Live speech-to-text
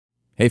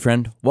Hey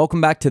friend,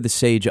 welcome back to the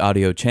Sage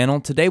Audio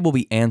channel. Today we'll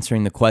be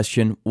answering the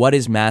question, what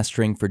is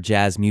mastering for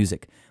jazz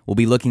music? We'll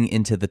be looking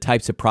into the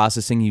types of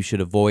processing you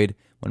should avoid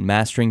when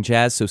mastering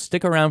jazz, so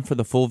stick around for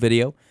the full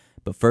video.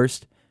 But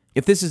first,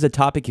 if this is a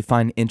topic you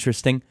find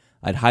interesting,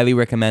 I'd highly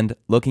recommend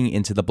looking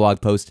into the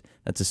blog post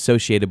that's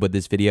associated with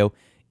this video.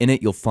 In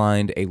it, you'll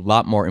find a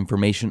lot more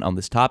information on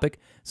this topic,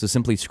 so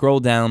simply scroll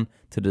down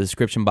to the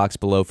description box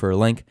below for a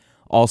link.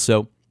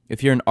 Also,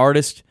 if you're an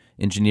artist,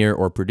 engineer,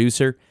 or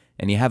producer,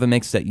 and you have a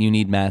mix that you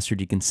need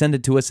mastered, you can send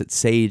it to us at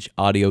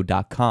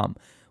sageaudio.com.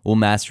 We'll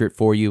master it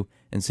for you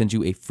and send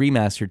you a free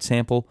mastered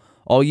sample.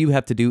 All you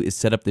have to do is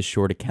set up this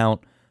short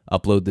account,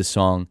 upload the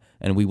song,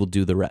 and we will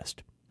do the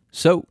rest.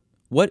 So,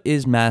 what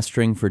is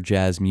mastering for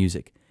jazz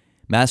music?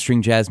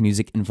 Mastering jazz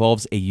music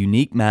involves a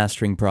unique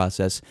mastering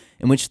process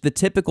in which the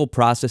typical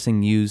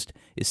processing used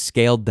is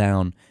scaled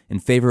down in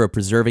favor of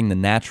preserving the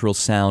natural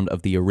sound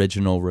of the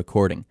original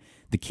recording.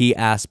 The key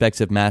aspects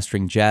of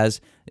mastering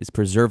jazz is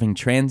preserving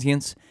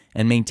transients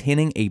and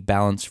maintaining a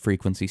balanced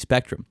frequency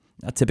spectrum.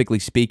 Now, typically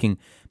speaking,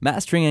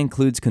 mastering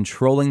includes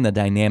controlling the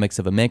dynamics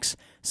of a mix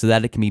so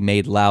that it can be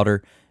made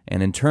louder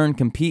and in turn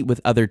compete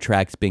with other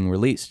tracks being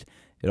released.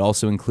 It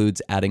also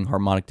includes adding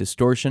harmonic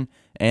distortion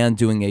and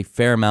doing a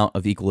fair amount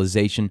of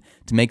equalization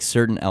to make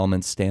certain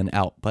elements stand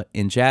out. But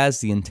in jazz,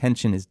 the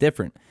intention is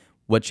different.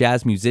 What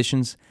jazz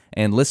musicians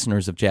and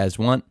listeners of jazz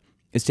want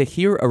is to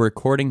hear a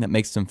recording that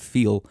makes them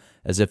feel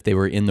as if they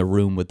were in the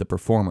room with the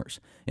performers.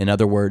 In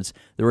other words,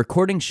 the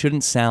recording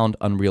shouldn't sound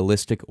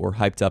unrealistic or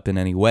hyped up in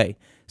any way.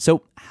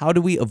 So how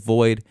do we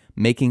avoid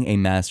making a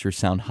master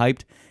sound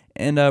hyped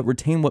and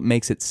retain what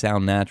makes it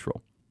sound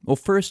natural? Well,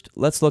 first,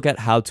 let's look at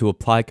how to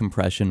apply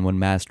compression when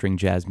mastering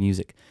jazz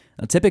music.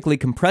 Now, typically,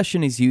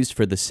 compression is used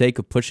for the sake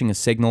of pushing a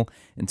signal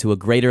into a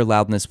greater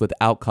loudness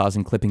without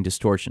causing clipping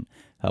distortion.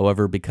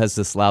 However, because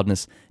this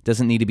loudness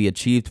doesn't need to be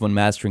achieved when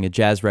mastering a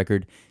jazz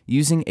record,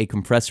 using a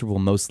compressor will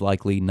most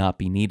likely not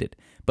be needed.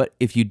 But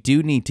if you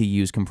do need to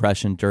use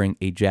compression during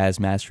a jazz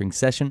mastering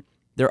session,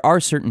 there are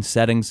certain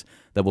settings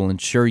that will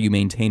ensure you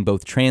maintain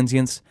both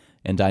transients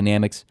and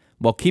dynamics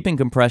while keeping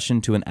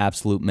compression to an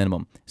absolute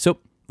minimum. So,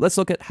 let's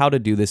look at how to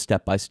do this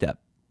step by step.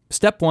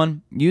 Step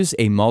 1, use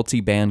a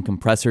multi-band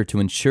compressor to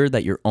ensure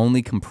that you're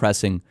only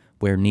compressing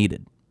where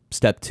needed.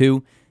 Step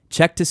 2,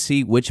 check to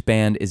see which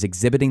band is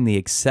exhibiting the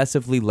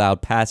excessively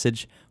loud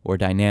passage or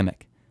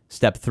dynamic.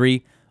 Step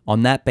 3,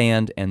 on that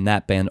band and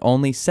that band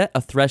only, set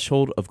a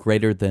threshold of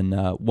greater than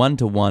 1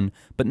 to 1,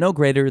 but no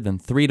greater than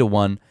 3 to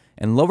 1,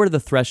 and lower the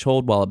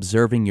threshold while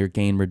observing your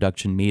gain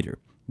reduction meter.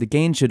 The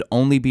gain should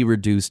only be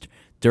reduced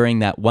during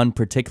that one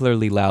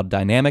particularly loud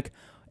dynamic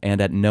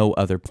and at no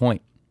other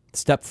point.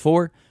 Step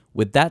 4,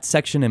 with that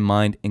section in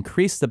mind,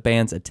 increase the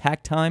band's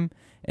attack time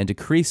and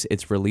decrease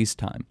its release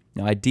time.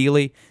 Now,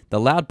 ideally, the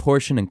loud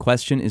portion in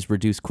question is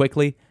reduced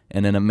quickly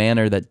and in a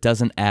manner that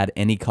doesn't add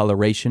any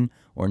coloration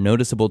or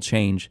noticeable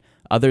change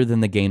other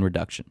than the gain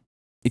reduction.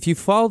 If you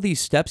follow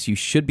these steps, you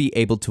should be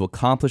able to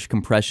accomplish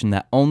compression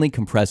that only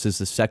compresses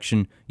the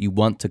section you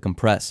want to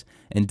compress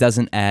and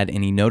doesn't add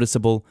any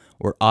noticeable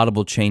or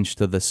audible change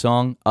to the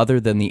song other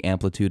than the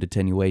amplitude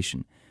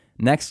attenuation.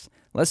 Next,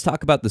 let's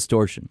talk about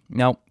distortion.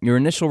 Now, your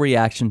initial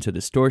reaction to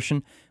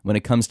distortion when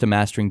it comes to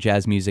mastering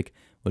jazz music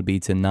would be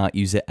to not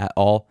use it at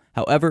all.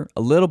 However,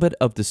 a little bit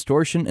of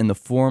distortion in the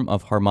form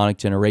of harmonic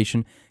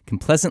generation can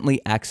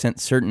pleasantly accent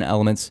certain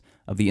elements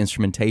of the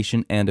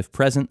instrumentation and, if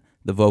present,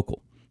 the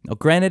vocal. Now,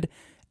 granted,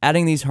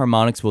 adding these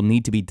harmonics will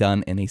need to be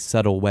done in a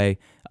subtle way,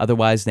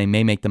 otherwise they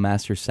may make the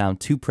master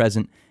sound too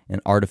present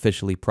and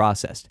artificially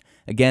processed.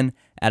 Again,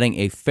 adding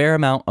a fair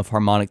amount of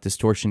harmonic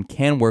distortion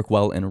can work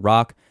well in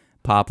rock,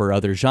 pop, or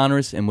other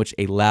genres in which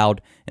a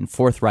loud and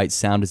forthright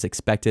sound is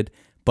expected,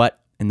 but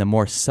in the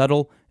more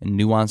subtle and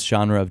nuanced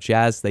genre of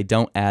jazz, they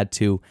don't add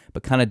to,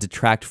 but kind of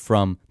detract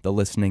from the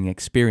listening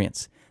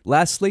experience.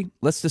 Lastly,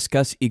 let's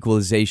discuss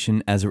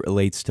equalization as it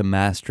relates to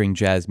mastering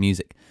jazz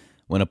music.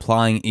 When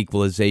applying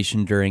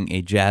equalization during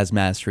a jazz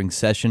mastering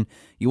session,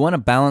 you want to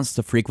balance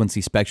the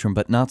frequency spectrum,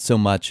 but not so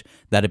much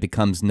that it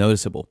becomes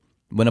noticeable.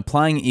 When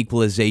applying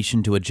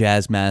equalization to a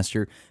jazz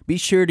master, be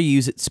sure to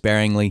use it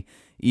sparingly,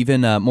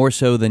 even more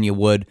so than you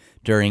would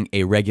during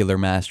a regular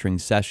mastering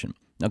session.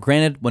 Now,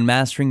 granted, when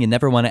mastering, you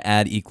never want to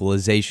add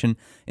equalization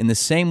in the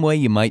same way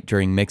you might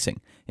during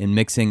mixing. In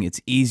mixing, it's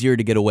easier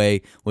to get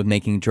away with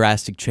making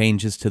drastic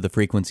changes to the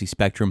frequency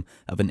spectrum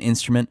of an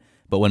instrument,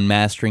 but when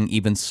mastering,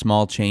 even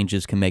small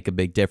changes can make a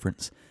big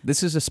difference.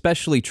 This is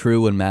especially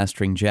true when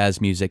mastering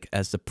jazz music,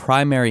 as the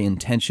primary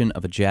intention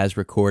of a jazz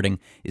recording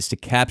is to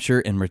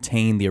capture and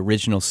retain the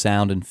original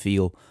sound and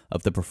feel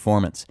of the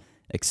performance.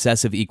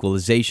 Excessive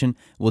equalization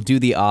will do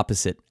the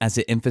opposite, as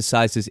it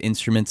emphasizes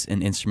instruments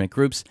and instrument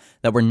groups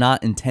that were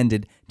not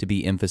intended to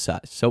be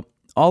emphasized. So,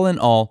 all in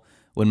all,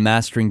 when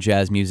mastering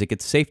jazz music,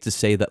 it's safe to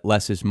say that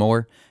less is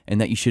more,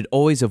 and that you should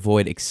always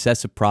avoid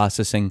excessive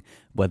processing,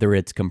 whether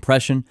it's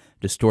compression,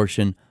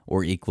 distortion,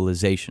 or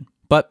equalization.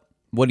 But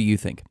what do you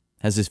think?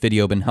 Has this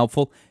video been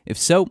helpful? If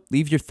so,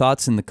 leave your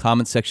thoughts in the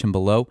comment section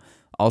below.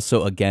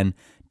 Also, again,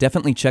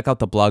 Definitely check out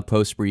the blog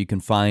post where you can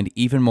find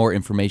even more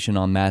information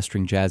on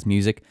mastering jazz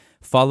music.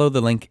 Follow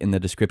the link in the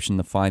description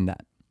to find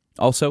that.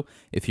 Also,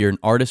 if you're an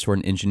artist or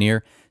an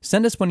engineer,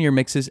 send us one of your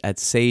mixes at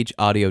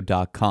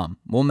sageaudio.com.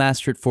 We'll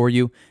master it for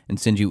you and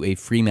send you a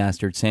free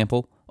mastered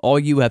sample. All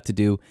you have to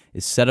do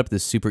is set up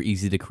this super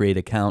easy to create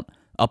account,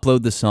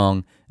 upload the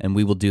song, and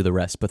we will do the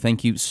rest. But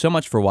thank you so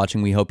much for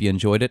watching. We hope you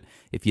enjoyed it.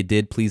 If you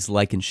did, please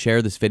like and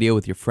share this video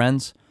with your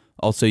friends.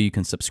 Also, you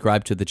can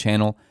subscribe to the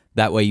channel.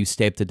 That way you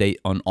stay up to date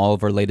on all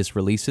of our latest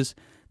releases.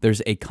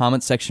 There's a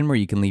comment section where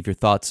you can leave your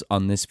thoughts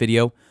on this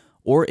video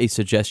or a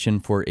suggestion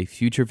for a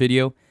future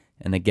video.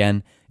 And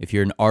again, if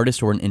you're an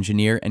artist or an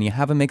engineer and you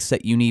have a mix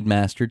that you need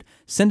mastered,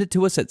 send it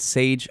to us at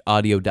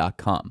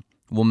sageaudio.com.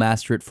 We'll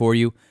master it for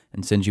you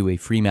and send you a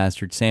free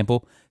mastered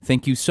sample.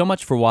 Thank you so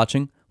much for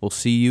watching. We'll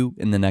see you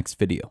in the next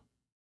video.